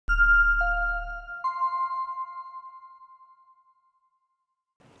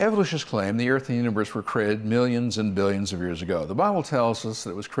Evolutionists claim the Earth and the universe were created millions and billions of years ago. The Bible tells us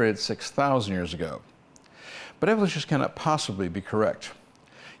that it was created 6,000 years ago. But evolutionists cannot possibly be correct.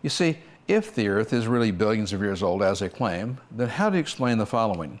 You see, if the Earth is really billions of years old, as they claim, then how do you explain the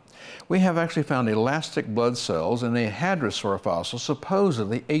following? We have actually found elastic blood cells in a Hadrosaur fossil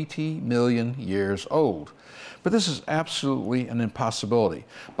supposedly 80 million years old. But this is absolutely an impossibility.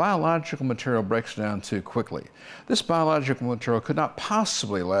 Biological material breaks down too quickly. This biological material could not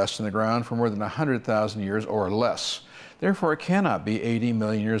possibly last in the ground for more than 100,000 years or less. Therefore, it cannot be 80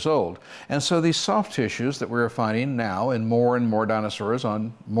 million years old. And so these soft tissues that we're finding now in more and more dinosaurs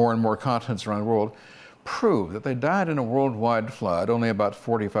on more and more continents around the world prove that they died in a worldwide flood only about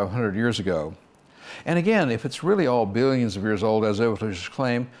 4,500 years ago. And again, if it's really all billions of years old, as evolutionists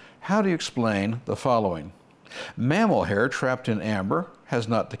claim, how do you explain the following? Mammal hair trapped in amber has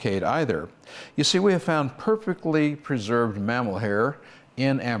not decayed either. You see, we have found perfectly preserved mammal hair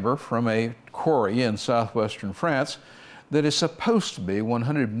in amber from a quarry in southwestern France that is supposed to be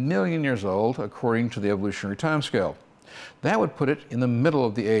 100 million years old according to the evolutionary timescale. That would put it in the middle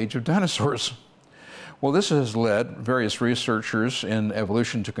of the age of dinosaurs. Well, this has led various researchers in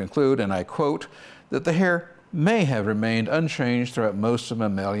evolution to conclude, and I quote, that the hair may have remained unchanged throughout most of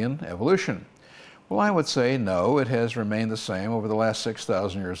mammalian evolution. Well, I would say no, it has remained the same over the last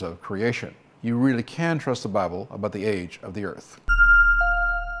 6,000 years of creation. You really can trust the Bible about the age of the Earth.